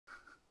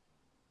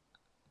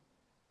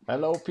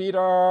Hello,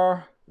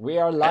 Peter. We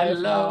are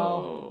live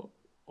now. Hello.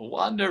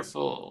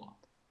 Wonderful.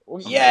 Oh,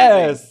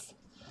 Amazing. yes.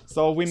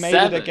 So we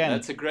made it Seven. again.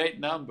 That's a great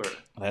number.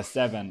 The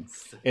seven.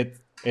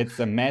 It's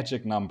a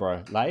magic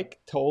number, like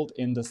told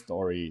in the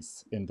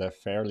stories, in the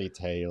fairy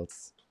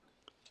tales.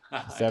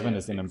 Seven Yeah,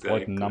 is an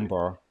important exactly.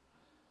 number.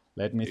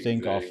 Let me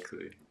think of.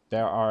 Exactly.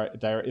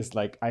 There is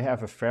like I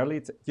have a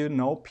you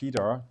know,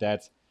 Peter,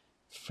 that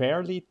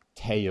fairy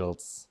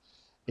tales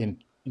in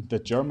the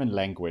German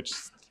language,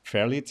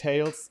 fairy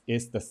tales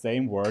is the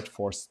same word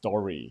for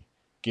story,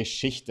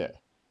 Geschichte.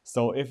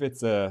 So if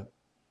it's a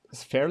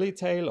fairy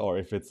tale or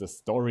if it's a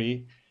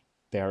story,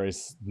 there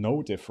is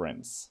no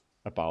difference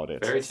about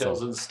it. Fairy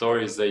tales So and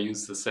stories, they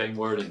use the same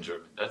word in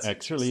German. That's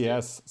actually, interesting.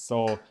 yes.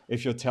 So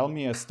if you tell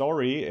me a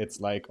story, it's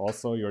like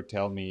also you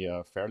tell me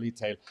a fairy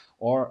tale,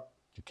 or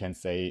you can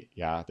say,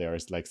 yeah, there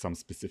is like some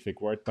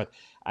specific word. But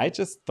I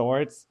just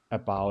thought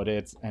about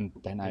it, and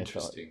then I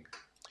thought Interesting.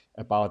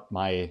 about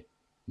my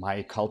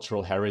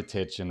cultural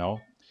heritage,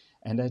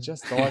 and I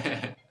just thought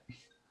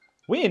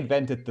we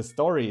invented the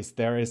stories.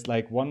 There is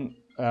like one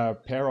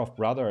pair of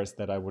brothers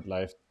that I would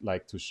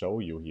like to show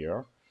you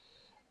here.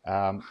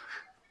 Um,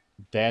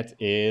 that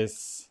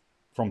is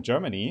from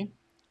Germany.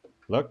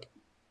 Look,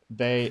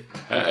 they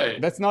Hey.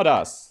 that's not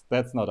us.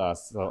 That's not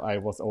us. So I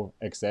was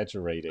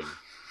exaggerating.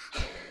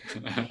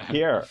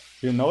 Here,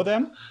 you know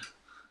them?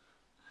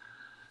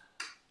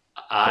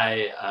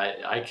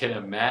 I can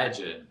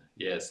imagine.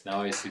 Yes,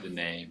 now I see the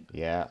name.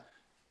 Yeah,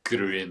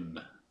 Grimm.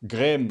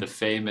 The Grimm,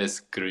 famous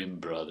Grimm the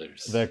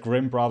brothers.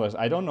 Grimm brothers.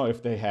 I don't know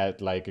if they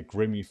had like a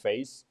grimy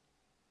face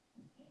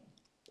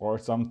or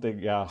something.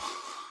 Yeah,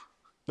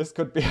 this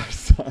could be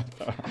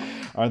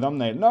our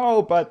thumbnail.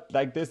 No, but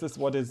like this is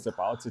what it's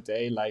about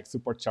today. Like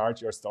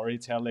supercharge your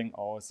storytelling.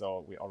 Oh,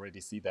 so we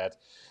already see that,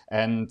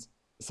 and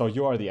so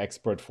you are the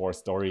expert for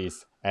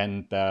stories.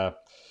 And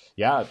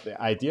yeah, the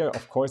idea,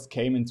 of course,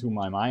 came into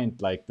my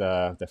mind, like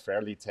the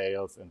fairy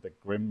tales and the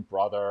Grimm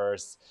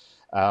brothers.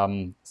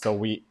 So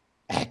we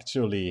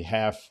actually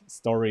have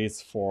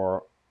stories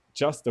for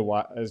just a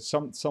while,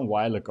 some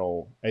while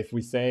ago. If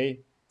we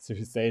say, so if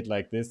you say it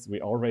like this,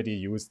 we already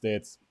used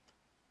it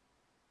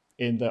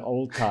in the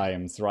old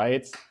times,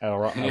 right?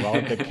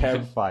 Around the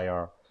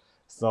campfire.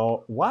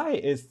 So, why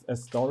is a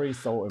story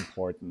so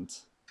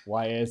important?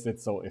 Why is it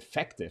so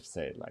effective,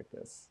 say it like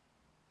this?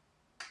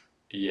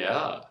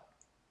 Yeah,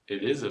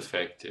 it is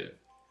effective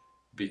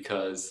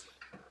because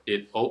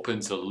it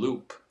opens a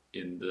loop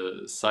in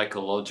the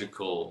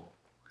psychological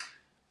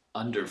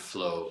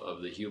underflow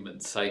of the human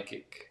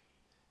psychic.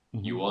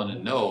 You Hmm. want to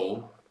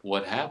know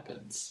what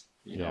happens.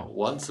 Yeah.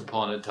 Once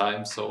upon a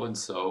time, so and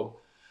so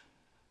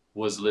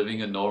was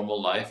living a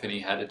normal life and he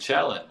had a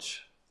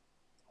challenge.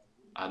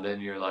 And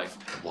then you're like,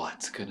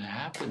 what's going to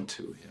happen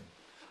to him?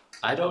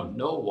 I don't Hmm.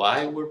 know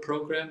why we're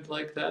programmed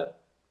like that,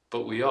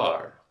 but we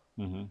are.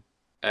 Hmm.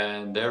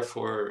 And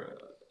therefore,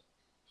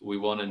 we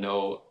want to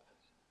know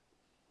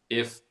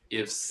if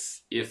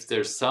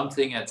there's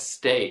something at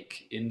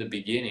stake in the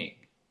beginning,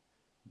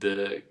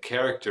 the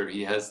character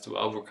he has to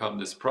overcome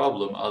this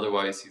problem,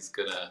 otherwise he's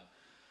gonna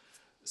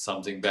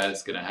something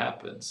bad's gonna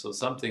happen. So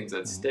something's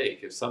at Hmm. stake.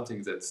 If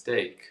something's at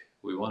stake,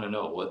 we want to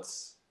know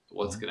what's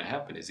Hmm. gonna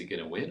happen. Is he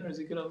gonna win or is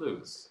he gonna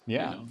lose, you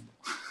Yeah. know?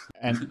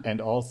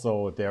 And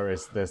also there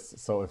is this.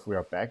 So if we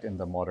are back in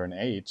the modern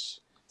age,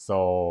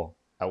 so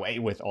away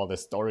with all the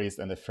stories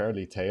and the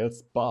fairy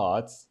tales,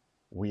 but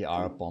we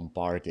are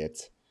bombarded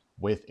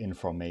with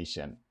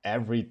information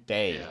every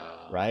day,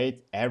 Yeah,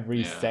 right?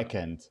 Every yeah.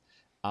 second.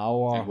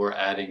 And Our we're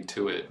adding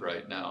to it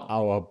right now.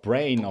 our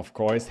brain, of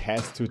course,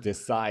 has to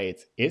decide,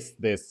 is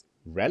this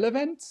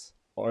relevant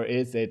or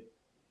is it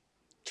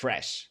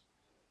trash?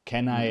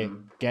 Can I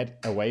Mm-hmm. get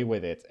away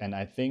with it? And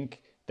I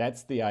think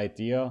that's the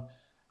idea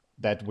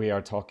that we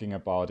are talking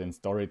about in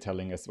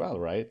storytelling as well,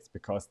 right?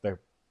 Because the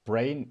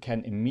brain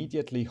can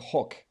immediately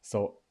hook.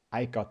 So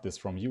I got this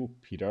from you,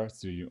 Peter.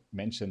 So you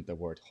mentioned the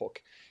word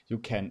hook. You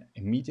can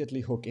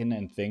immediately hook in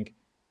and think,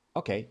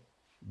 okay,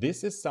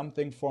 this is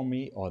something for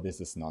me or this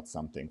is not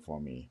something for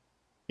me.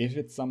 If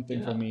it's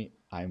something for Yeah, me,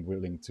 I'm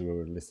willing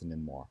to listen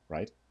in more,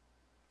 right?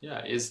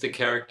 yeah. Is the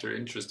character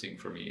interesting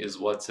for me? Is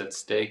what's at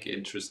stake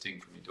interesting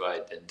for me? Do I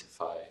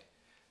identify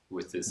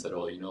with this at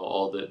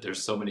all?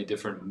 There's so many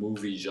different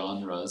movie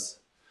genres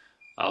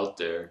out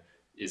there.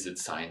 Is it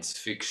science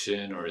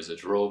fiction or is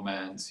it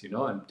romance?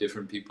 And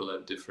different people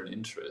have different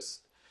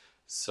interests.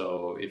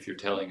 So if you're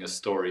telling a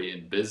story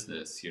in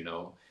business,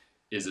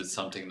 is it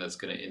something that's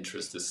going to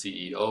interest the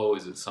CEO?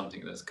 Is it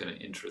something that's going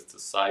to interest the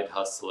side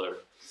hustler?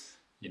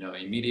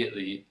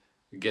 Immediately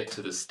get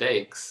to the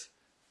stakes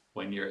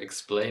when you're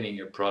explaining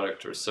your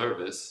product or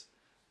service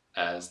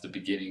as the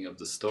beginning of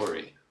the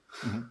story.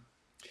 Mhm.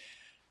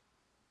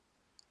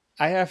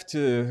 I have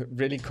to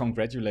really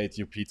congratulate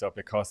you, Peter,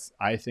 because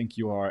I think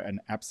you are an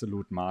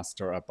absolute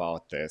master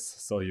about this.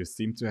 So you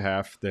seem to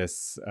have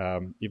this,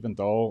 even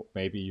though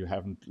maybe you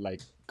haven't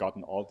like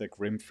gotten all the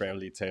grim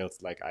fairy tales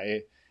like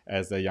I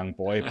as a young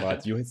boy,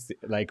 but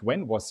like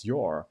when was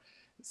your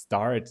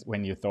start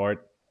when you thought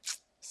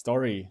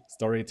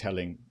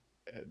storytelling?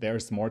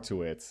 There's more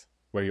to it.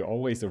 Were you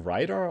always a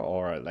writer,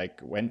 or like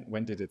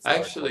when did it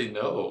start for Actually, you?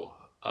 no.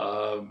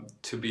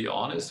 To be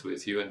honest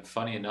with you, and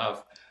funny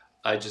enough,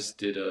 I just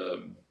did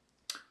a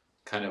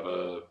kind of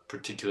a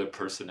particular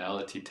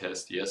personality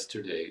test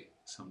yesterday,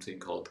 something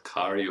called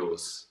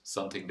Carios,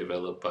 something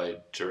developed by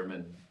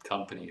German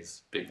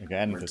companies. Big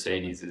Again, the German.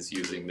 Mercedes is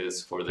using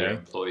this for their Okay.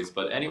 employees.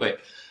 But anyway,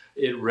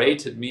 it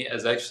rated me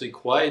as actually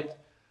quite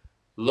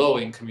low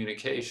in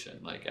communication.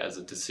 Like as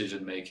a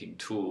decision-making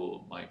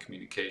tool, my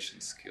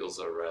communication skills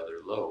are rather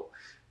low.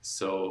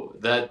 So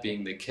that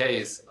being the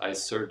case, I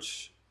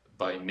search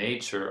by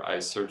nature, I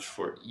search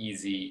for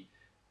easy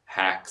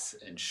hacks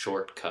and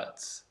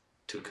shortcuts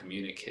to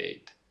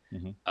communicate.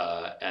 Hmm.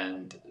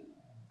 And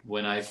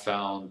when I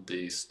found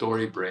the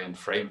Storybrand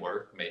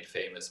framework made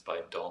famous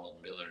by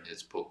Donald Miller in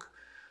his book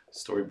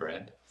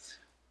Storybrand,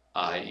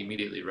 I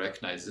immediately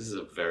recognized this is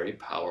a very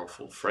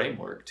powerful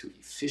framework to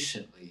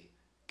efficiently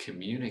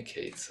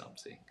communicate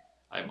something.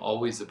 I'm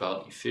always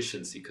about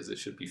efficiency because it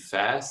should be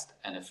fast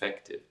and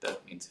effective.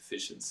 That means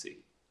efficiency.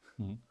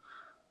 Hmm.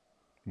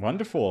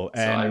 Wonderful.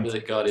 So I And really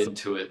got so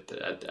into it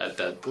at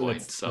that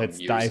point some let's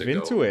years dive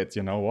into ago. it.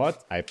 You know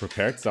what? I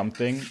prepared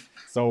something.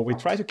 So we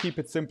try to keep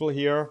it simple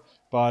here,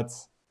 but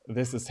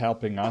this is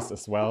helping us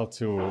as well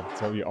to.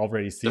 So you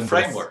already The seen this,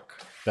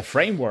 framework. the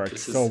framework.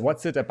 This So is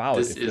what's it about?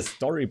 this It's the is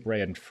story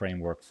brand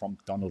framework from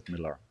Donald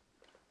Miller.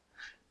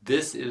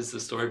 this is the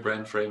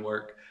Storybrand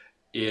framework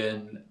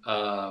in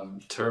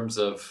terms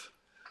of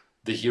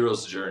the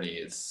hero's journey,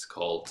 it's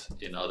called,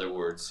 in other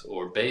words,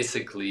 or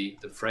basically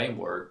the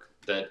framework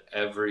that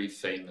every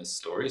famous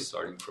story,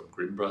 starting from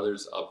Grimm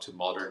Brothers up to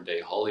modern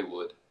day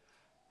Hollywood,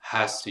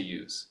 has to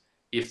use.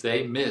 If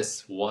they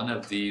miss one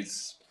of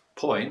these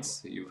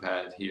points that you've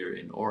had here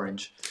in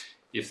orange,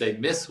 if they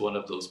miss one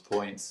of those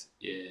points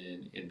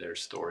in their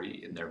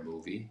story, in their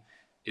movie,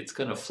 it's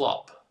going to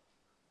flop.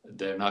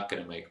 They're not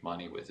going to make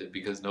money with it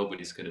because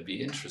nobody's going to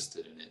be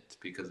interested in it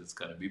because it's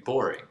going to be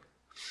boring.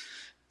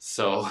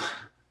 So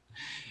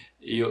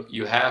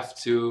you have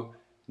to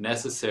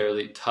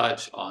necessarily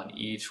touch on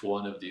each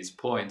one of these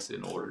points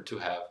in order to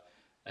have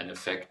an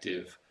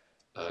effective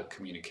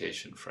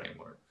communication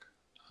framework.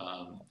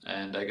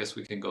 And I guess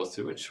we can go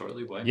through it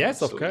shortly. Why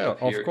Yes, not? So we have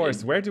of here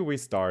course. in Where do we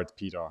start,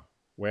 Peter?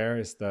 Where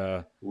is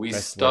the we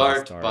best way to start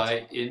start?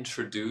 by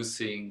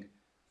introducing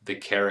the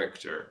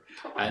character,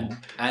 Hmm.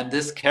 and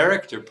this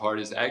character part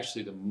is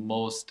actually the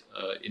most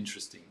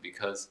interesting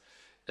because,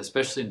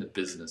 especially in the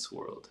business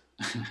world,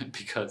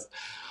 because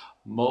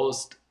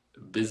most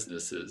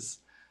businesses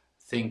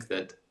think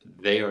that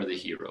they are the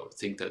hero,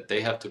 think that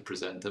they have to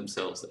present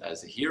themselves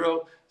as a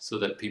hero so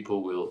that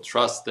people will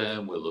trust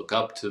them, will look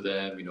up to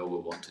them,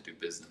 will want to do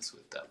business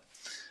with them.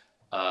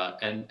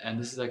 And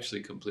this is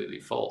actually completely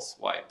false.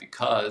 Why?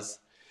 Because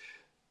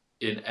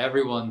in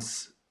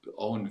everyone's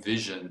own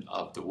vision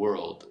of the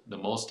world, the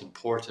most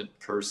important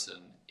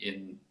person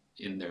in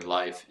their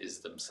life is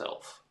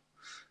themselves.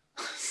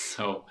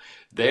 So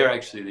they're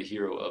actually the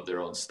hero of their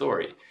own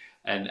story.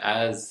 And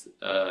as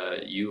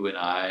you and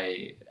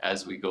I,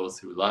 as we go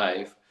through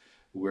life,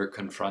 we're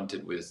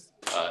confronted with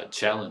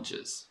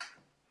challenges,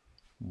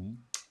 Hmm.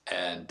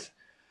 and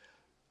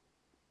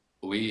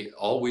we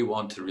all we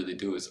want to really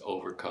do is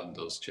overcome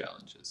those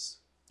challenges.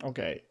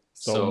 Okay.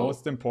 So So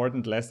most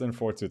important lesson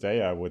for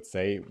today, I would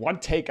say, one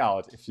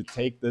takeout. If you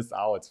take this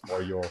out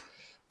for your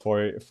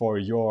for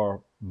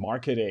your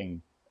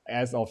marketing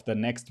as of the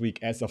next week,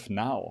 as of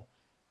now,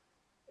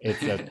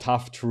 it's a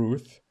tough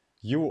truth.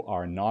 You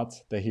are not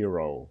the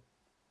hero.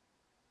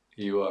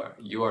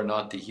 you are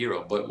not the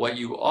hero, but what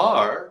you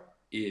are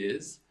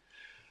is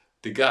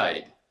the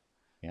guide.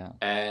 Yeah.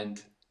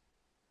 And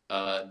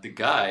the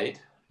guide,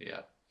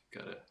 yeah,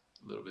 got a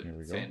little bit Here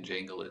we go. fan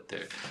jangle it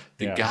there.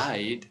 The Yeah.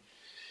 guide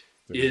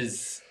So,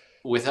 is,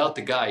 without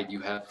the guide,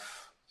 you have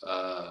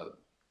a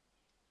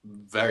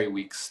very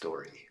weak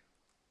story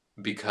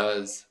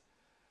because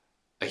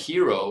a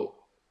hero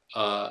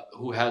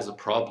who has a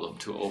problem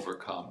to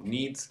overcome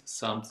needs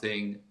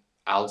something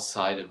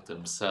outside of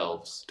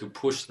themselves to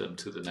push them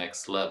to the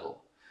next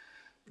level.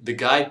 The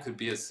guide could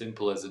be as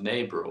simple as a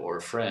neighbor or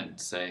a friend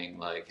saying,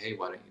 like, hey,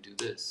 why don't you do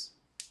this?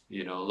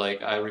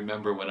 Like I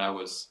remember when I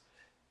was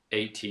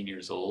 18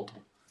 years old.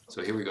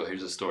 So here we go.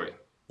 Here's a story.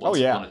 oh Once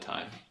yeah. upon a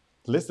time,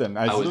 Listen,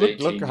 I was look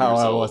 18 how years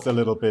I was a old.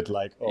 little bit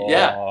like,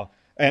 Yeah, oh,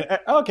 and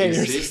okay, you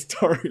here's the see?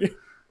 story.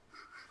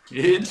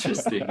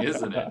 Interesting,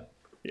 isn't it?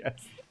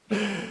 Yes.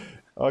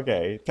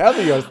 Okay, tell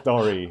me your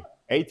story.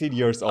 18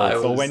 years old. I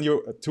So when was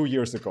you 2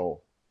 years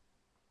ago.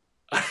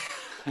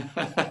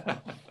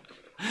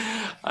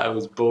 I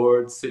was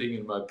bored sitting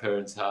in my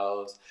parents'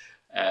 house,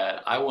 and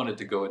I wanted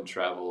to go and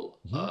travel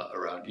Mhm.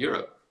 around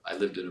Europe. I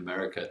lived in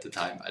America at the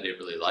time. I didn't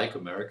really like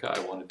America. I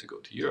wanted to go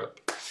to Europe,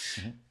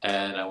 Mhm.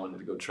 and I wanted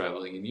to go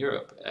traveling in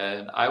Europe.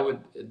 And I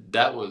would,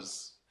 that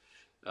was,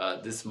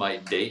 this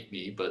might date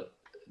me, but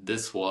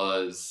this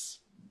was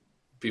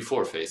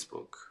before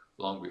Facebook,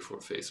 long before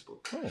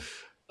Facebook. Oh.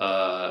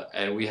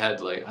 And we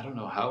had like, I don't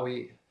know how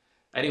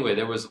anyway,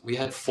 we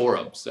had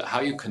forums.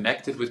 How you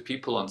connected with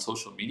people on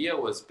social media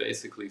was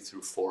basically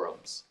through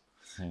forums.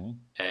 Hmm.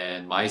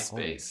 and Oh,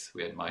 MySpace.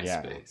 We had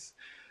yeah. MySpace.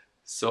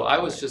 So I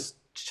was Right. just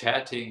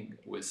chatting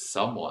with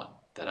someone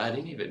that I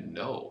didn't even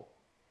know,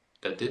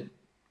 that didn't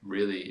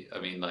really, I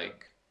mean,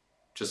 like,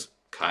 just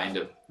kind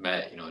of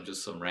met,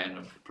 just some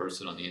random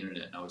person on the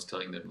internet. And I was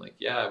telling them, like,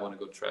 yeah, I want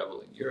to go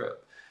travel in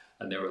Europe.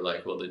 And they were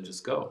like, well, then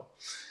just go.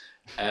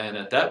 And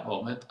at that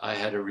moment, I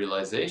had a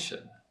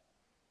realization,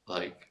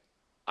 like,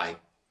 I,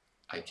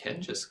 I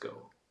can just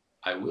go.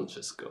 I will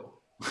just go.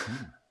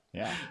 Hmm.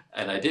 Yeah.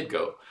 And I did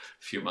go a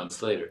few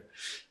months later.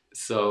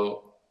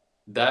 So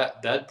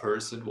that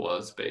person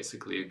was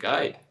basically a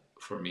guide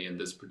for me in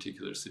this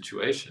particular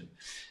situation.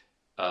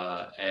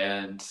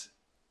 And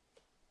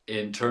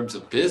in terms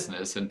of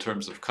business, in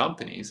terms of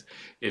companies,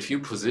 if you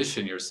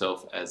position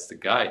yourself as the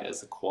guide,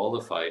 as a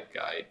qualified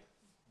guide,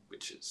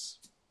 which is,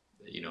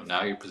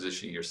 now you're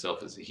positioning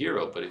yourself as a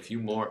hero. But if you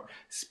more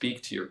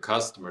speak to your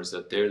customers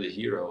that they're the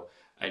hero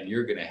and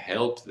you're going to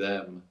help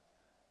them,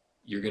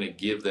 you're going to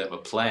give them a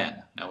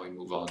plan. Now we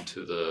move on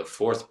to the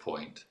fourth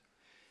point.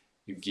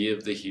 You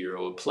give the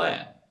hero a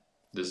plan.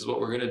 This is what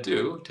we're going to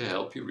do to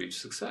help you reach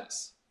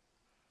success.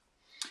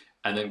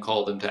 And then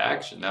call them to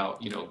action. Now,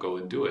 go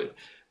and do it.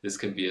 This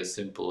can be as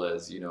simple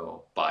as,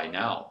 buy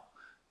now,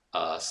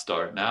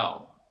 start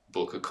now,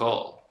 book a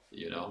call,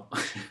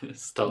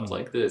 stuff Hmm.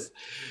 like this.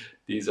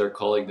 These are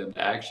calling them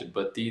to action.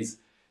 But these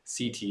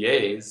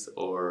CTAs,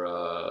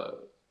 or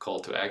call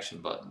to action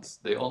buttons,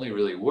 they only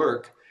really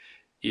work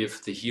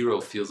if the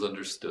hero feels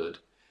understood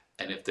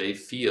and if they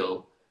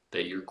feel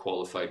that you're a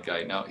qualified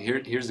guide. Now,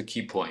 here's a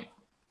key point.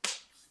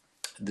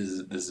 This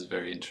is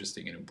very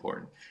interesting and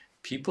important.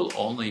 People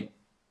only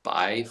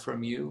buy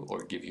from you or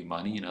give you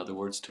money, in other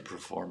words, to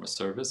perform a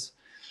service,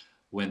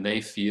 when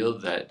they feel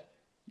that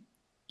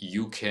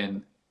you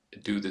can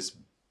do this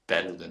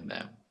better than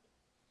them,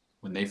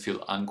 when they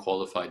feel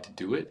unqualified to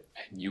do it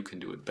and you can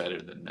do it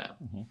better than them.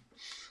 Hmm.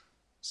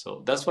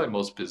 So that's why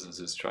most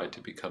businesses try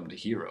to become the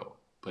hero.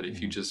 But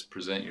if you Hmm. just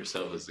present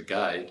yourself as the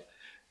guide,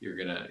 you're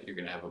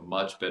gonna have a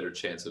much better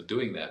chance of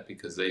doing that,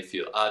 because they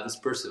feel, this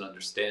person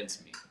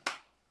understands me,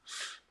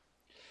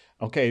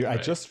 Okay, I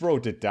right? just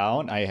wrote it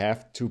down. I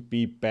have to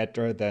be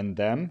better than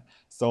them.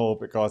 So,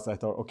 because I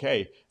thought,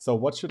 okay, so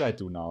what should I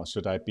do now?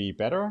 Should I be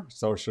better?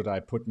 So, should I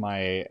put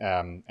my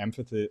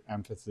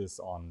emphasis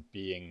on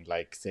being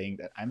like saying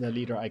that I'm the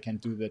leader, I can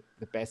do the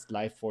best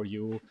life for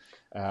you,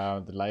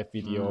 the live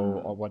video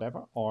or Mm.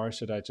 whatever? Or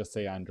should I just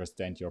say I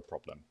understand your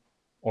problem?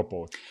 Or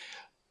both?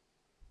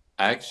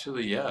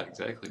 Actually, yeah,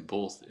 exactly.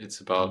 Both. It's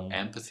about Mm,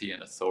 empathy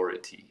and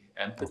authority.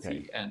 okay.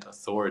 Empathy and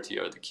authority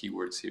are the key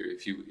words here.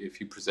 If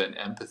you present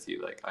empathy,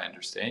 like, I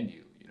understand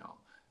you,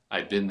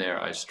 I've been there,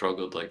 I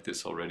struggled like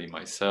this already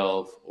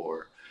myself,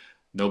 or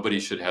nobody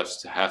should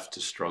have to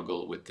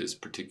struggle with this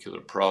particular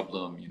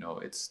problem,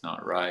 it's not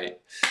right,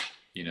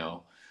 you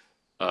know.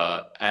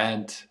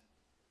 And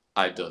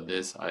I've done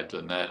this, I've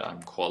done that,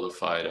 I'm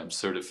qualified, I'm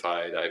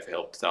certified, I've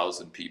helped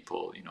 1,000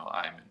 people,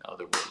 I'm, in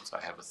other words, I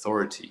have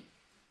authority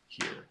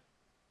here.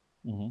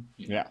 Hmm.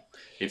 You know, Yeah.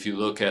 if you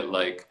look at,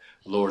 like,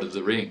 Lord of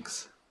the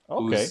Rings,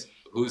 Okay.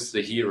 who's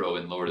the hero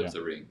in Lord of Yeah.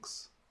 the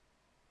Rings?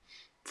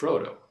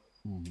 Frodo.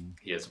 Hmm.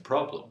 He has a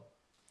problem.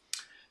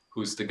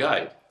 Who's the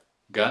guide?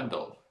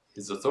 Gandalf.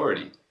 His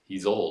authority.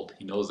 He's old.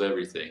 He knows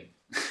everything.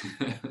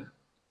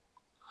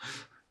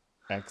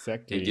 He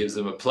Exactly. gives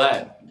them a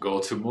plan.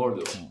 Go to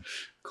Mordor. Hmm.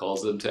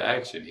 Calls them to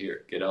action.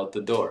 Here, get out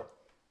the door.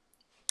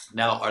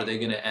 Now, are they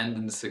going to end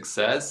in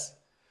success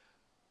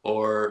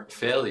or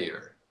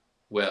failure?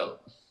 Well,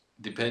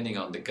 depending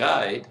on the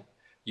guide,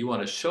 you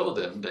want to show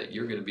them that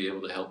you're going to be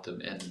able to help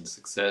them end in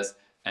success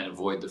and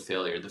avoid the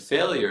failure. The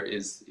failure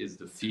is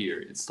the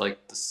fear. It's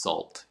like the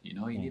salt. You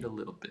need a Hmm.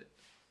 little bit.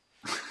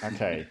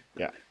 Okay.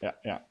 Yeah. Yeah.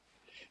 Yeah.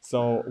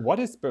 So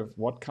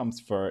what comes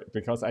first?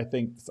 Because I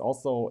think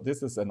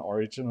this is an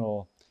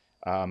original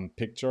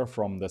picture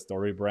from the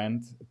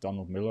Storybrand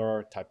Donald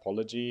Miller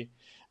typology.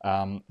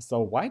 So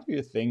why do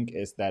you think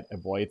is that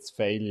avoids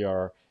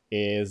failure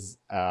is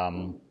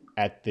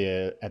at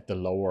the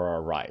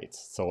lower right?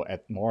 So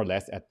at more or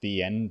less at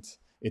the end,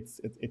 it's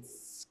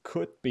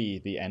could be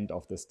the end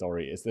of the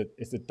story. Is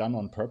it done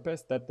on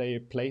purpose that they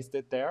placed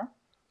it there?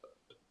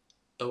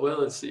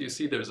 Well, you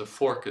see, there's a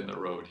fork in the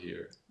road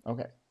here.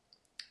 Okay.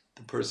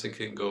 The person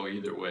can go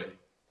either way.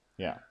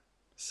 Yeah.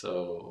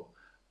 So,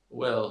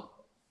 well,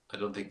 I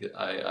don't think that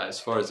as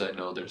far as I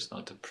know, there's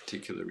not a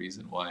particular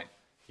reason why,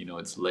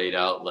 it's laid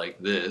out like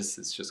this.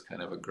 It's just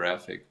kind of a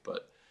graphic,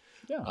 but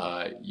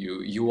Yeah.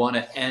 you want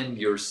to end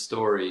your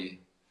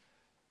story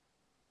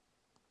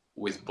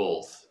with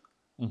both.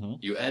 Mm-hmm.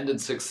 You end in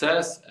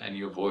success and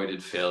you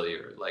avoided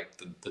failure. Like,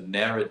 the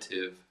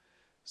narrative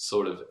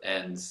sort of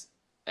ends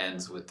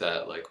with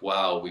that, like,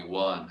 wow, we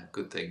won.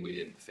 Good thing we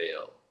didn't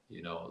fail.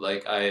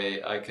 Like,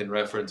 I can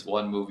reference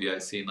one movie I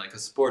seen, like a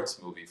sports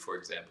movie, for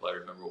example. I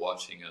remember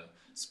watching a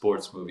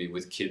sports movie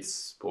with kids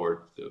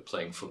sport,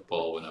 playing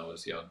football when I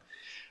was young.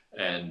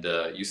 And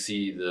you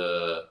see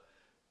the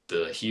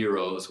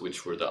heroes,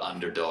 which were the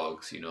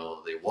underdogs,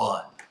 they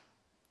won.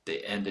 They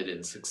ended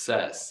in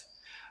success.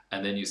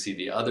 and then you see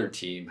the other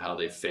team, how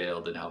they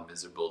failed and how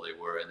miserable they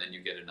were, and then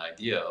you get an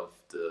idea of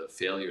the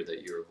failure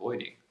that you're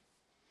avoiding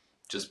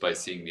just by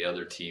seeing the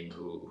other team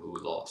who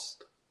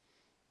lost.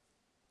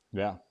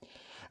 Yeah.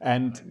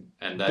 And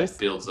And that this,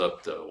 builds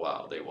up the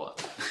wow, they won.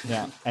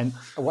 yeah. And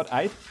what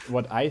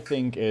I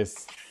think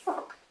is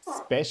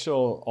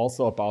special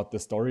also about the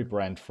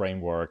Storybrand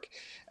framework,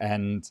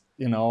 and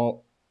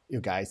you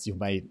guys, you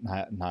may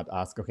not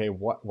ask, okay,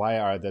 why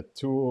are the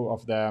two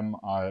of them,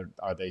 are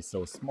they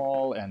so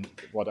small, and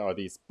what are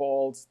these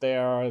balls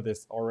there,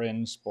 this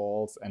orange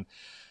balls? And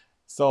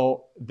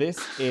so this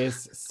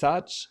is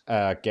such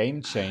a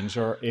game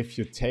changer if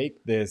you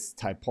take this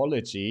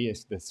typology,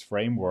 this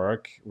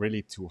framework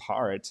really to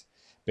heart,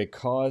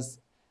 because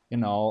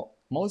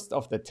most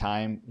of the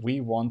time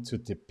we want to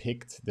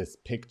depict this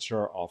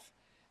picture of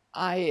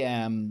I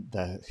am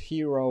the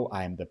hero,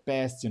 I am the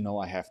best,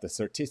 I have the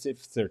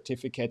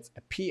certificates,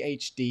 a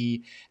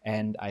PhD,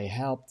 and I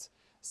helped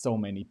so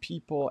many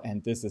people,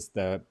 and this is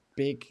the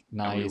big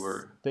And we nice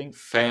were thing.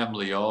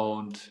 family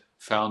owned,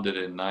 founded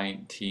in Mhm.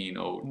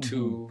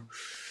 1902.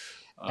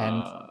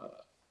 And Uh,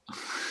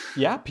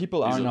 yeah,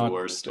 people these are are the not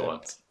worst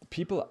ones.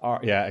 people are,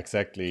 yeah,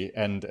 exactly.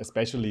 And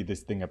especially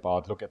this thing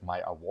about look at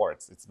my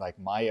awards, it's like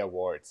my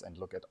awards, and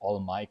look at all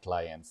my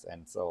clients,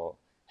 and so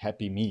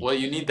happy me. Well,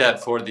 you need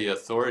that for the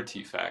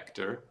authority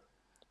factor,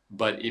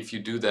 but if you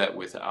do that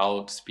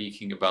without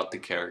speaking about the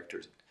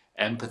characters,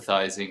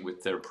 empathizing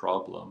with their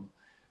problem,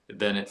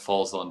 then it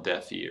falls on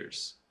deaf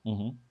ears.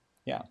 Hmm.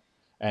 Yeah.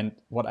 And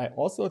what I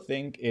also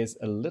think is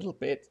a little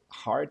bit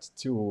hard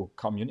to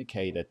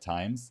communicate at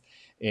times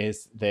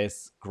is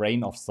this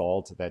grain of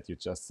salt that you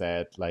just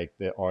said, like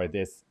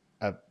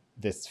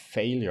this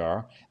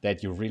failure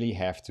that you really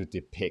have to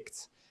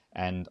depict.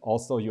 And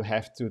also you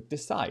have to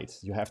decide,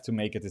 you have to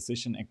make a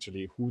decision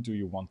actually, who do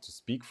you want to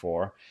speak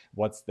for?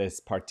 What's this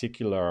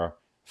particular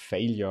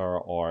failure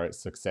or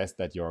success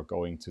that you're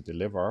going to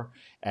deliver?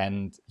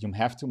 And you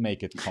have to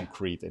make it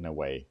concrete in a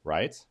way,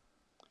 right?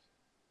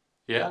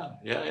 Yeah,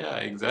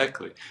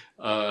 exactly.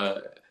 Uh,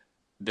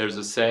 there's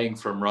a saying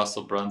from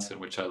Russell Brunson,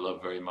 which I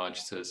love very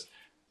much, says,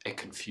 "A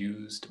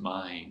confused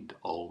mind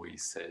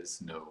always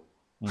says no."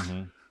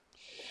 Hmm.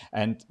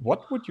 And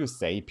what would you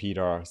say,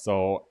 Peter?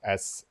 So,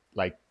 as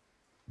like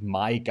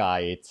my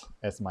guide,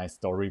 as my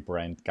story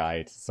brand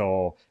guide,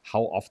 so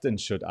how often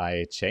should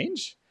I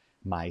change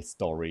my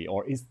story,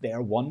 or is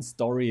there one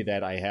story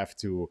that I have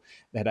to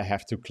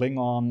cling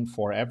on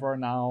forever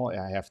now?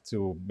 I have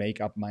to make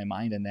up my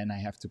mind, and then I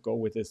have to go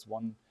with this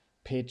one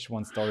pitch,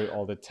 one story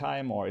all the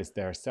time, or is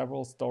there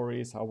several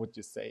stories? How would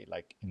you say,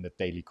 like in the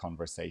daily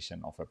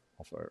conversation of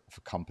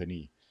a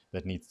company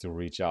that needs to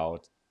reach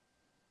out?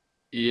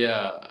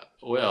 Yeah,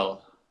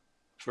 well,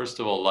 first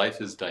of all,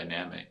 life is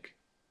dynamic.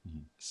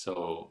 Mhm.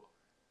 So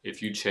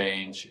if you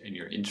change and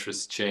your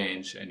interests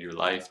change and your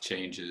life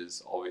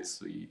changes,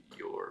 obviously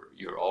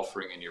your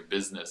offering and your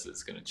business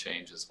is going to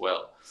change as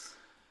well.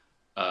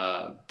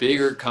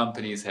 Bigger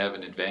companies have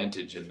an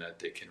advantage in that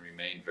they can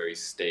remain very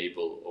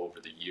stable over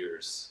the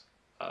years,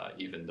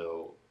 even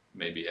though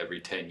maybe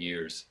every 10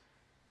 years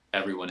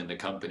everyone in the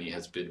company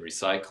has been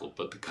recycled,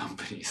 but the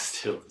company is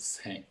still the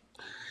same.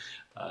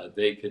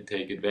 They could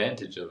take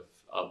advantage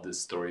of this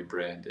story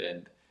brand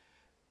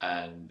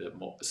and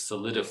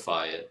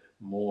solidify it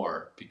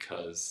more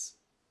because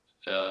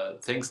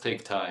things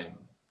take time.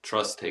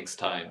 Trust takes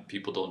time.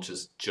 People don't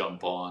just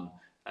jump on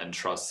and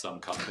trust some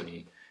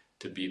company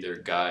to be their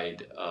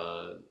guide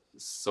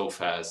so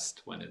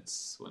fast when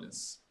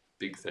it's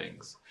big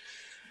things.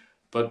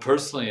 But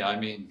personally, I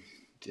mean,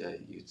 yeah,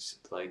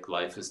 like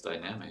life is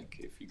dynamic.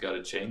 If you got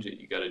to change it,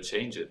 you got to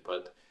change it.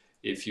 But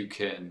if you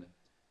can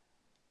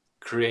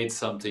create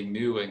something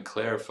new and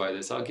clarify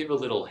this, I'll give a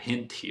little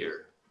hint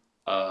here.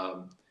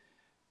 Um,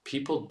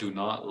 People do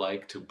not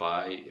like to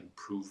buy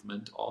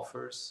improvement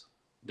offers.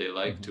 They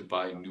like Mhm. to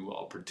buy new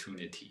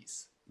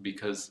opportunities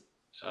because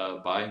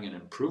buying an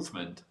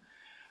improvement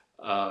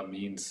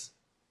means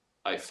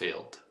I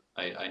failed.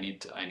 I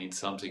need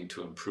something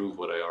to improve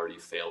what I already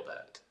failed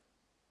at.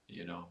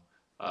 You know,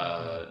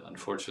 Okay.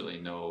 unfortunately,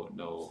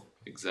 no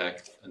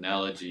exact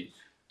analogy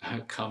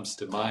comes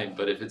to mind.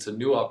 But if it's a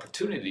new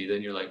opportunity,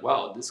 then you're like,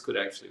 wow, this could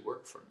actually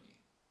work for me.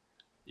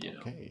 You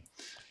know, Okay.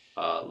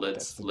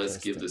 That's let's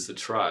give interesting. this a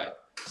try.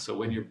 So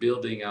when you're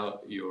building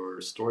out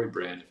your story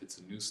brand, if it's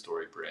a new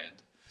story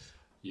brand,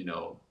 you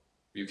know,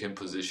 you can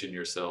position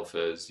yourself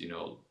as,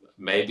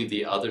 maybe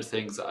the other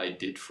things I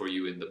did for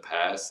you in the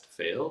past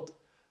failed,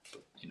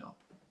 but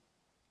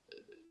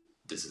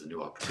this is a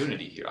new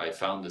opportunity here. I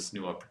found this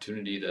new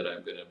opportunity that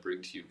I'm going to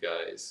bring to you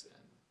guys,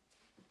 and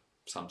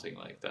something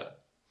like that.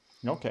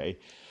 Okay.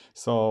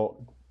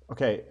 So,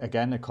 okay,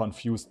 again, a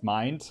confused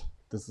mind.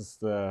 This is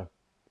the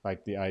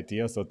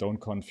idea. So don't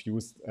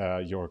confuse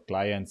your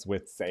clients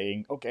with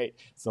saying, okay,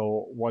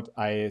 so what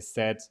I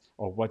said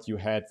or what you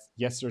had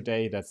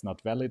yesterday, that's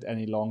not valid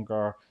any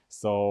longer.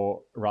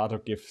 So rather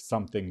give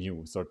something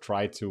new. So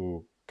try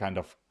to kind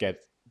of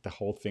get the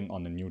whole thing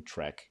on a new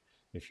track.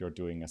 if you're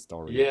doing a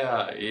story.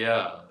 Yeah.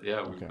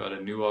 We've Okay. got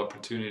a new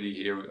opportunity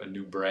here, a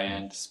new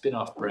brand,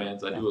 spin-off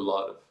brands. I Yeah. do a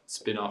lot of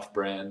spin-off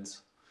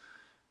brands,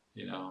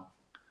 you know,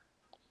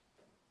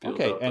 build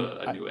Okay. up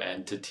a new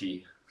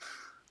entity.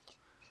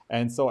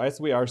 And so, as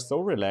we are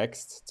so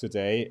relaxed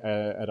today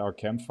at our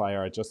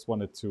campfire, I just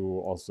wanted to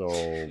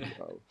also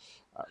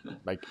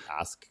like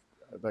ask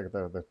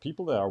the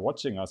people that are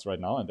watching us right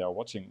now, and they are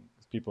watching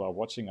people are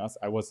watching us.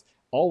 I was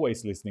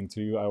always listening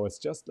to you. I was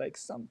just like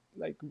some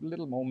like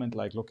little moment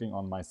like looking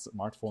on my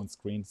smartphone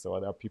screen. So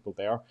there are people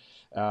there.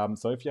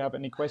 So if you have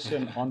any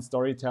question on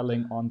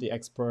storytelling, on the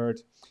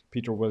expert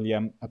Peter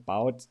William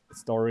about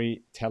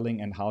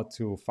storytelling and how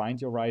to find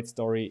your right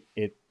story,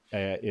 it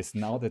is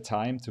now the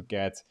time to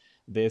get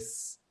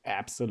this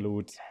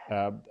absolute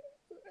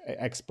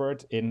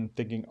expert in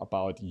thinking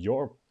about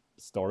your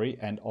story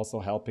and also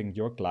helping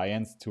your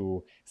clients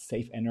to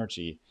save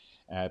energy,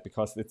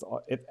 because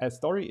a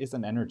story is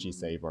an energy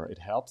saver. It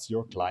helps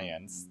your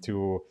clients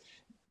to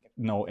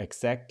know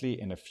exactly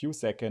in a few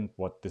seconds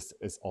what this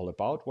is all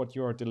about, what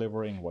you are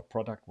delivering, what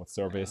product, what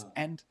service,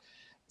 Yeah. and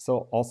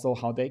so also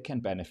how they can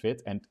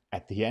benefit. And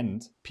at the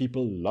end,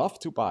 people love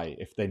to buy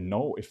if they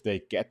know, if they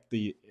get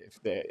the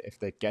if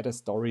they get a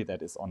story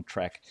that is on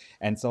track.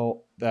 And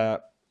so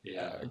the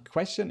Yeah.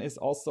 question is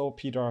also,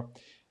 Peter,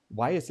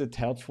 why is it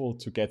helpful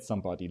to get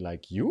somebody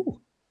like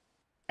you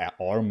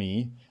or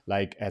me,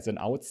 like as an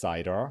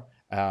outsider,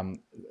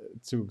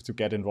 to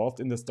get involved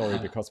in the story,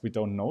 because we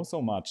don't know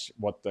so much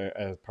what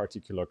the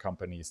particular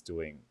company is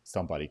doing,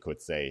 somebody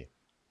could say.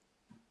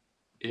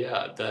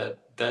 Yeah,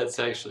 that's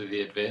actually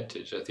the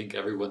advantage. I think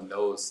everyone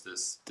knows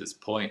this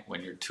point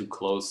when you're too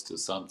close to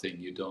something,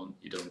 you don't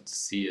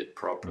see it Mm,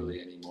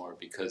 properly anymore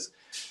because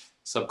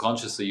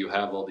subconsciously you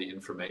have all the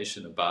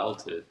information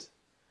about it.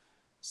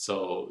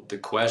 So the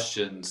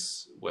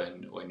questions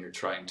when you're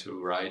trying to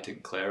write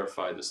and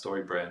clarify the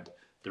story brand,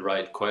 the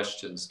right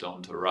questions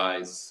don't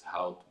arise,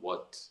 how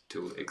what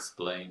to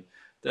explain.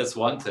 That's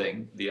one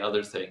thing. The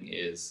other thing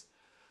is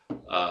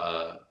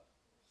uh,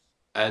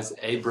 as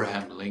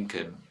Abraham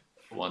Lincoln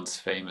once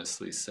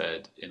famously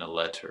said in a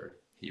letter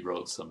he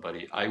wrote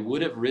somebody, I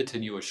would have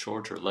written you a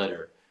shorter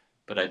letter,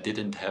 but I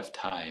didn't have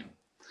time.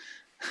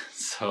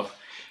 So,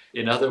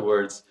 in other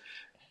words,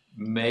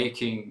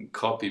 making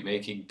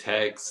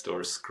text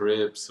or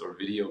scripts or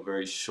video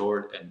very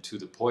short and to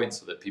the point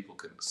so that people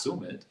can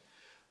consume it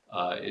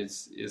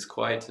is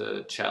quite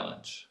a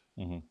challenge.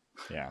 mhm.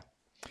 Yeah.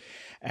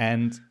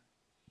 And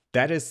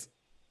that is,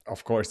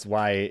 of course,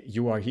 why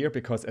you are here,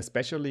 because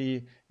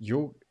especially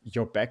your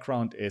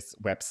background is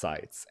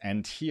websites.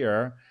 And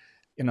here,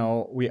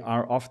 we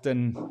are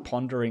often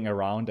pondering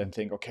around and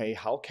think, okay,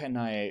 how can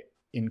I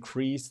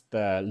increase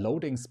the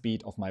loading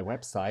speed of my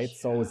website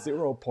so Yeah.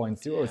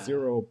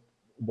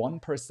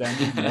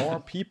 0.001% more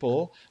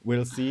people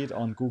will see it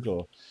on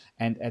Google?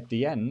 And at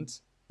the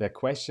end, the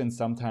question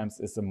sometimes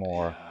is a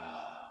more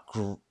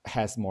Yeah.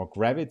 has more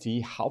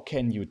gravity. How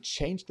can you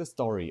change the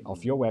story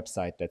of your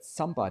website that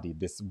somebody,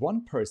 this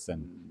one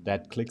person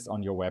that clicks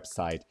on your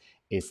website,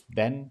 is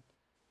then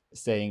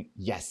saying,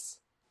 yes,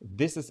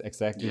 this is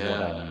exactly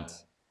what I Yeah. need,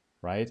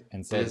 right?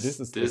 And so this This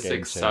is the this game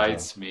changer.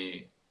 excites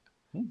me.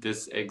 Hmm.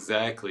 This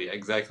exactly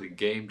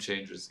game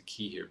changer is the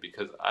key here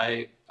because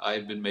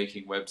I've been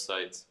making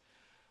websites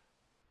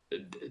a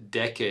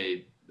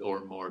decade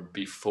or more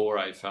before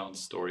I found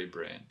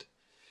Storybrand.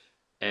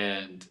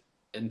 And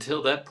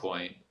until that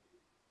point,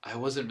 I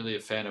wasn't really a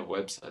fan of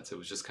websites. It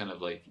was just kind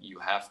of like you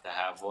have to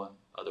have one,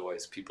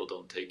 otherwise people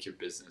don't take your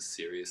business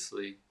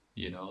seriously.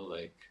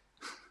 Like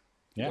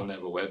you Yeah. don't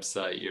have a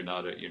website, you're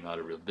not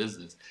a real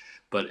business.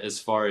 But as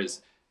far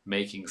as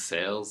making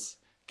sales,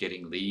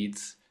 getting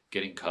leads,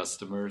 getting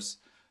customers,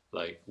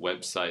 like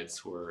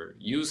websites were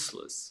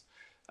useless.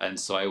 And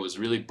so I was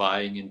really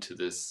buying into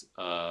this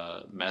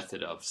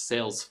method of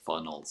sales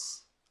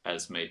funnels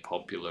as made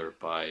popular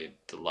by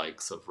the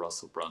likes of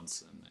Russell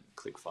Brunson and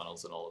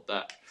ClickFunnels and all of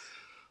that.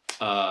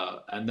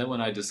 And then when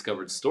I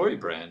discovered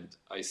Storybrand,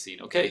 I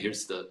seen, okay,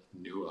 here's the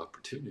new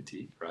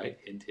opportunity, right?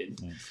 Hint,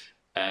 hint. Mm.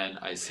 And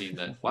I seen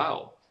that,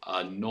 wow,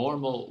 a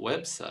normal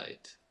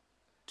website,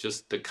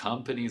 just the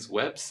company's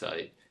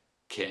website,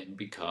 can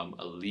become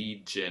a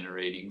lead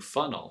generating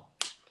funnel.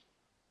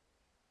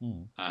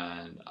 Mm.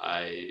 And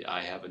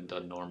I haven't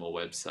done normal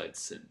websites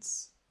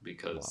since Wow.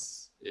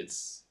 because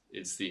it's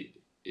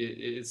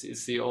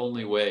the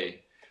only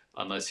way,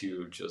 unless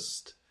you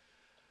just,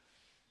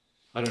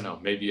 I don't know,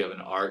 maybe you have an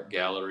art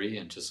gallery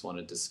and just want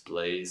to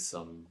display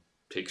some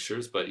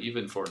pictures. But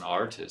even for an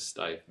artist,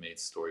 I've made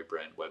story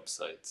brand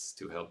websites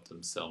to help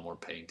them sell more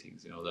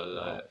paintings.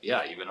 Wow.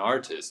 Yeah, even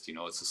artists,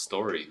 it's a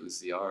story. Who's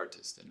the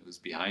artist and who's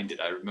behind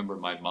it? I remember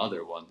my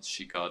mother once,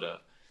 she got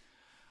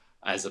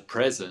as a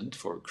present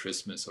for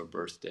Christmas or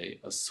birthday,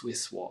 a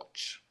Swiss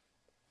watch.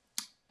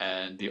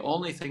 And the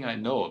only thing I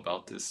know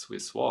about this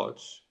Swiss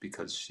watch,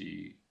 because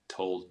she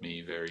told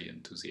me very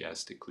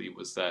enthusiastically,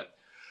 was that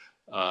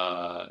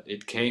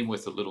it came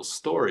with a little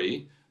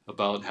story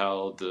about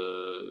how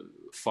the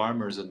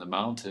farmers in the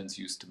mountains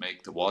used to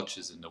make the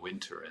watches in the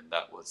winter, and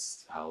that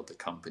was how the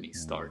company Mm.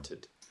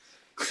 started.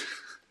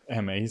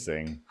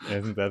 Amazing.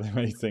 Isn't that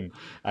amazing?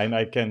 And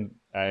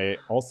I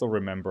also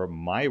remember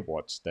my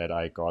watch that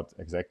I got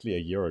exactly a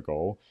year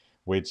ago,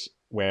 which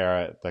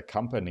where the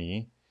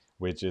company,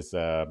 which is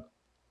a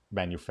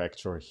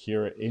manufacturer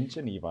here in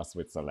Geneva,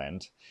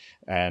 Switzerland,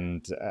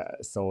 and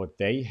so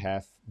they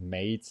have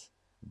made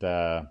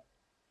the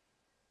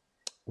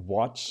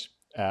watch,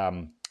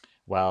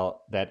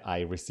 well, that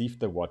I received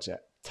the watch a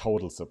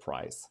total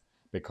surprise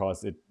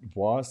because it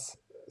was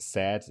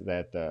said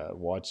that the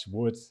watch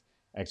would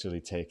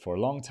actually take for a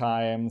long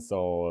time,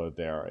 so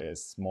there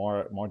is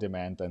more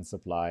demand than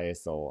supply,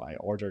 so I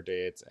ordered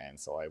it and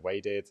so I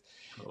waited,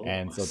 Oh,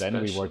 and so then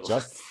we were special.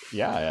 just,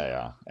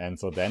 yeah, and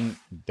so then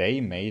they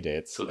made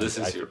it, So and this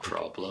I is your think,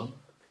 problem.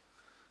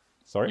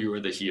 sorry. You were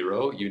the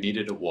hero. You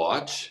needed a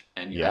watch,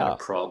 and you had a Yeah.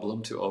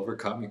 problem to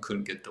overcome. You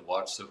couldn't get the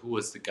watch. So who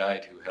was the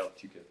guide who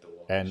helped you get the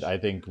And watch? I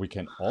think we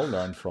can all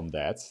learn from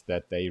that,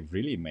 that they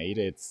really made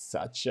it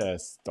such a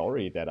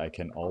story that I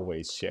can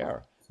always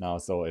share. Now,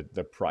 so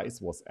the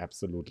price was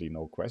absolutely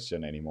no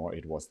question anymore.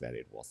 It was that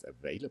it was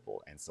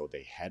available. And so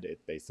they had it.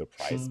 They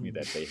surprised me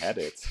that they had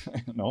it,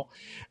 you know?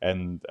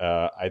 And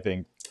I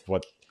think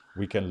what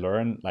we can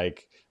learn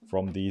like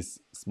from these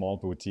small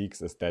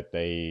boutiques is that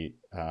they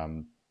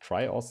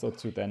try also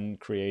to then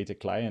create a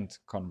client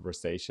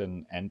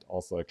conversation and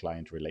also a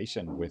client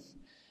relation with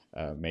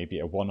maybe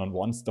a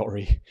one-on-one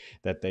story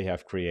that they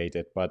have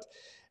created. But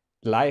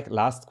like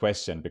last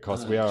question,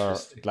 because Ah, we are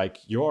interesting. like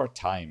your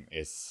time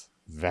is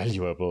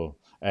valuable,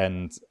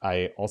 and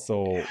I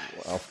also,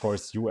 of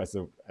course, you as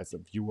a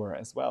viewer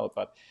as well.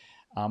 But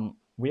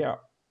we are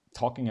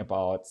talking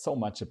about so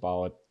much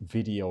about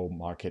video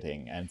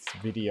marketing, and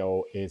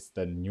video is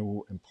the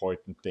new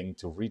important thing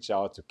to reach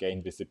out to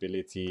gain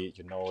visibility.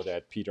 You know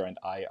that Peter and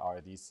I are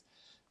these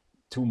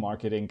two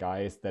marketing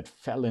guys that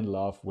fell in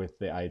love with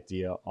the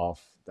idea of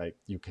like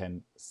you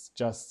can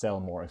just sell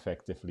more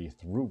effectively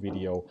through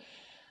video.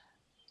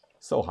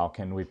 So how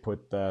can we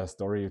put the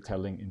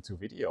storytelling into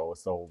video?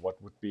 So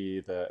what would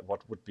be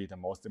the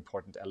most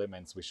important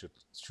elements we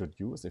should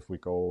use if we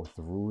go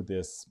through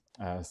this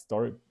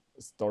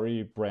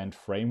story brand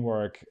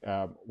framework?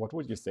 What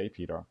would you say,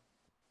 Peter?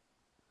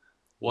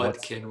 What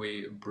What's can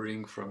we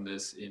bring from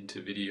this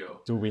into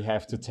video? Do we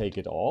have to take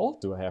it all?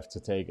 Do I have to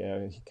take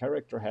a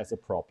character has a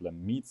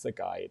problem, meets a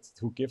guide,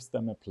 who gives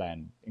them a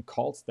plan, and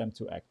calls them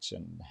to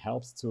action,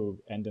 helps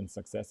to end in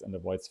success and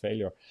avoids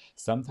failure?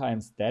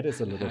 Sometimes that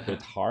is a little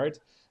bit hard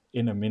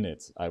in a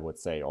minute, I would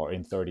say, or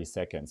in 30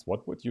 seconds.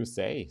 What would you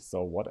say?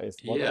 So what are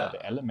Yeah.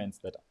 the elements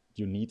that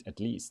you need at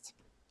least?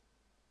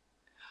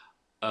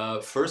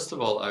 First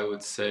of all, I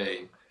would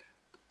say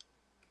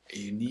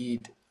you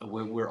need,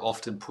 when we're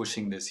often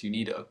pushing this, you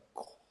need a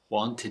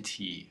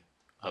quantity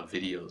of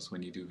videos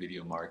when you do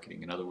video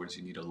marketing. In other words,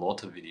 you need a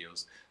lot of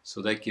videos.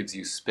 So that gives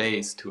you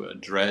space to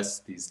address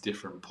these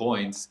different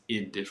points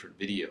in different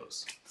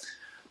videos.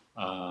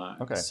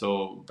 Okay.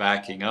 So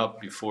backing up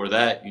before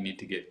that, you need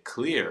to get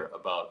clear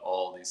about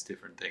all these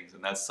different things,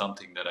 and that's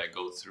something that I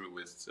go through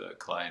with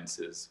clients.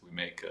 Is we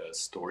make a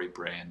story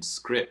brand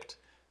script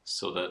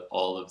so that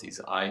all of these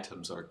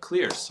items are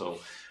clear. So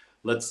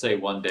let's say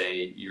one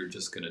day you're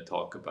just going to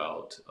talk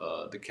about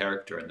the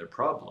character and their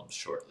problems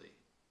shortly.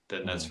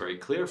 Then that's Hmm. very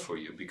clear for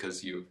you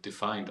because you've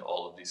defined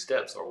all of these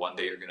steps. Or one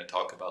day you're going to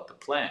talk about the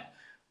plan,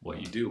 what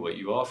you Hmm. do, what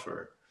you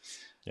offer.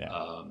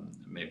 Yeah.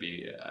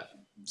 Maybe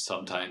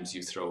sometimes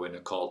you throw in a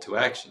call to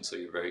action, so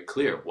you're very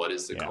clear. What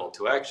is the Yeah. call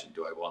to action?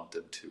 Do I want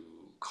them to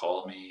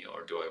call me,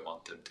 or do I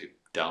want them to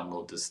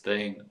download this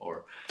thing,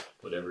 or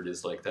whatever it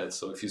is like that?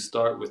 So if you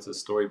start with a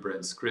story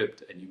brand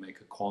script and you make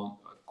a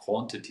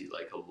quantity,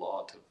 like a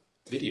lot of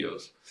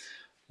videos,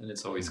 then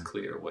it's always Hmm.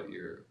 clear what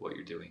you're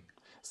doing.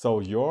 So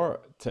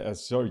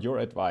your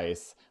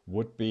advice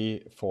would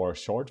be for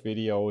short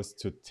videos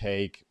to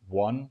take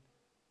one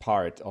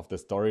part of the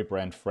story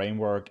brand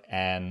framework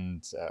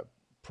and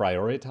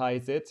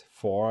prioritize it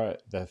for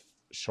the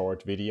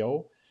short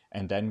video,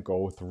 and then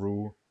go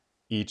through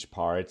each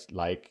part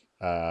Mm,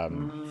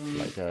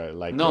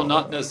 like no,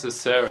 not a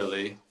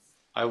necessarily.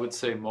 I would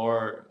say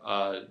more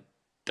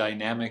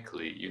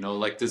dynamically.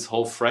 Like this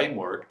whole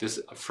framework. This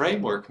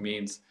framework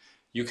means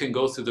you can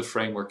go through the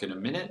framework in a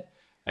minute,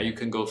 and you mm,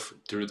 can go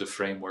through the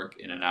framework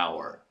in an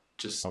hour.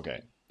 Just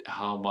okay.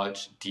 how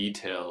much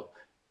detail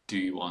do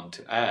you want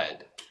to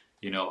add?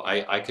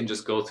 I can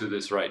just go through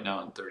this right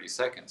now in 30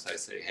 seconds. I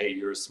say, hey,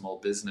 you're a small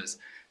business.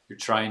 You're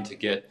trying to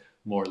get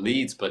more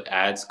leads, but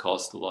ads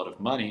cost a lot of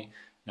money.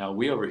 Now,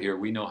 we over here,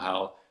 we know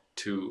how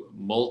to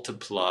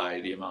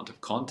multiply the amount of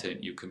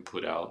content you can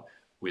put out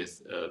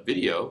with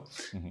video,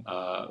 Mhm.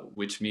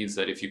 which means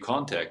that if you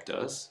contact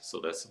us, so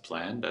that's the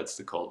plan, that's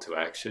the call to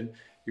action,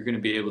 you're going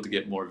to be able to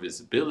get more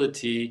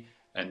visibility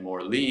and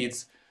more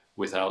leads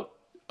without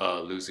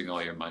losing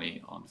all your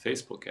money on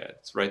Facebook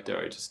ads. Right there,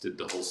 I just did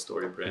the whole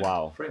story brand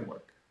Wow.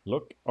 framework.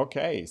 Look,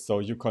 okay, so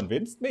you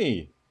convinced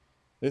me.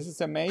 This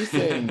is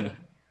amazing.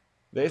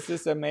 This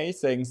is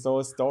amazing.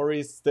 So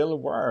stories still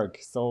work.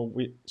 So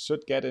we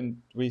should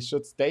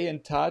stay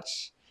in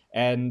touch,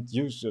 and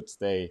you should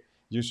stay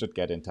you should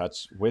get in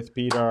touch with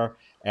Peter.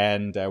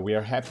 And we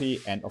are happy,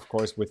 and of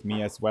course with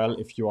me as well,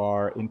 if you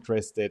are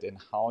interested in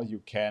how you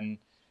can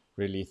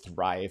really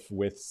thrive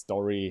with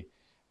story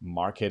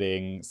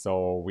marketing.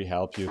 So we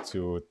help you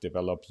to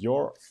develop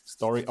your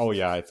story. Oh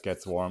yeah, it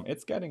gets warm.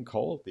 It's getting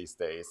cold these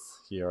days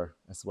here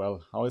as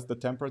well. How is the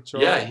temperature?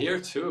 Yeah, here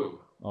too.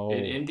 In Oh,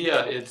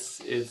 India,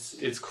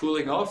 it's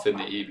cooling off in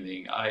the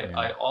evening. yeah.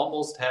 I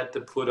almost had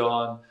to put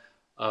on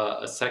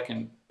a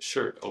second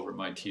shirt over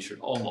my t-shirt.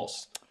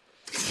 Almost.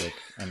 Sick.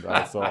 And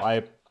also,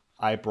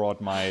 I brought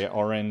my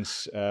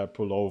orange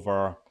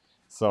pullover,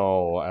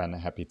 so and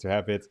happy to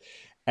have it.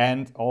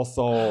 And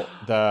also,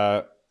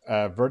 the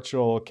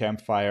virtual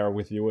campfire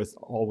with you is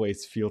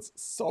always feels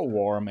so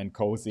warm and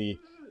cozy.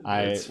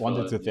 I It's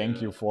wanted to fun, thank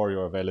yeah. you for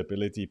your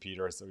availability,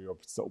 Peter. So you're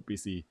so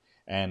busy,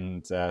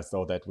 and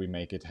so that we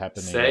make it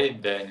happening.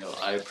 Same, Daniel.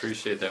 I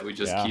appreciate that we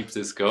just Yeah, keep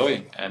this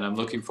going. And I'm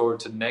looking forward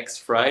to next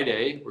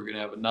Friday. We're going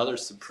to have another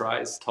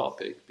surprise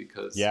topic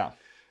because, yeah.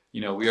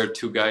 we are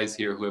two guys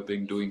here who have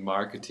been doing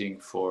marketing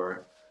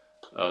for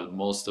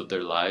most of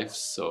their lives.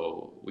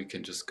 So we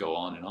can just go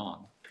on and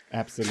on.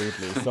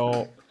 Absolutely.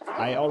 So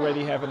I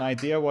already have an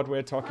idea what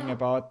we're talking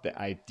about. The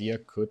idea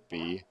could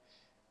be,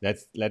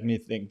 let me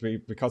think,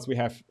 because we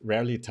have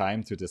rarely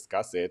time to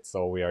discuss it.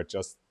 So we are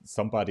just,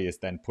 somebody is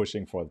then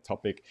pushing for the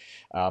topic.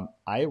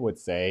 I would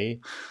say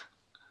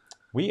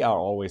we are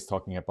always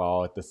talking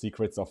about the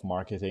secrets of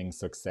marketing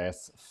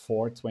success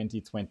for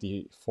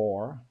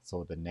 2024.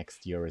 So the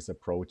next year is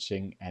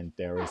approaching, and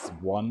there is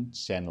one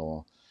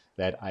channel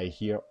that I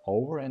hear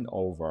over and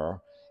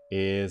over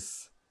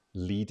is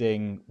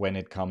leading when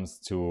it comes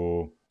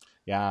to,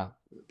 yeah,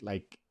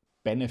 like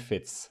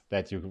benefits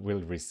that you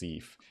will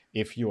receive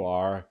if you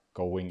are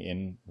going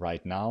in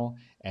right now.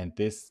 And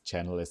this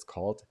channel is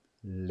called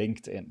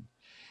LinkedIn.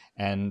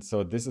 And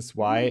so this is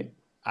why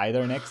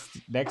either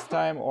next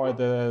time or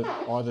the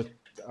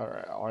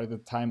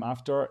time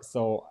after.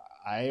 So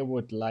I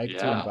would like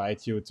to Yeah,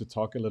 invite you to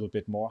talk a little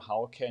bit more.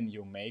 How can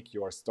you make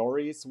your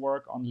stories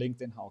work on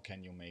LinkedIn? How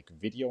can you make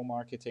video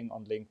marketing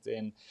on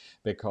LinkedIn?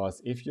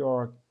 Because if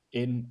you're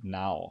in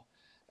now,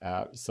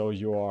 so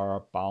you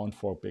are bound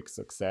for big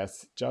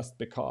success just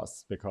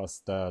because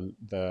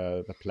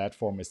the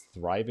platform is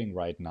thriving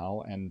right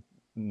now, and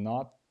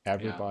not yeah,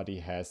 everybody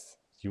has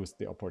used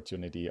the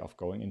opportunity of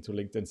going into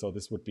LinkedIn. So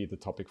this would be the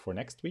topic for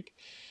next week.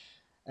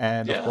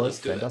 And of yeah, course, let's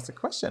do send that. us a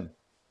question.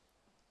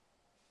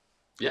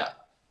 Yeah,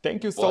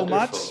 Thank you so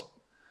much. wonderful.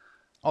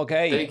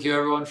 Okay, Thank you,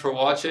 everyone, for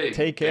watching.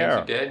 take Thank you,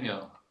 care.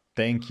 Daniel.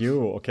 Thank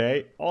you.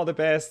 Okay, all the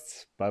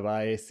best. Bye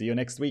bye. See you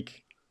next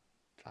week.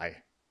 Bye.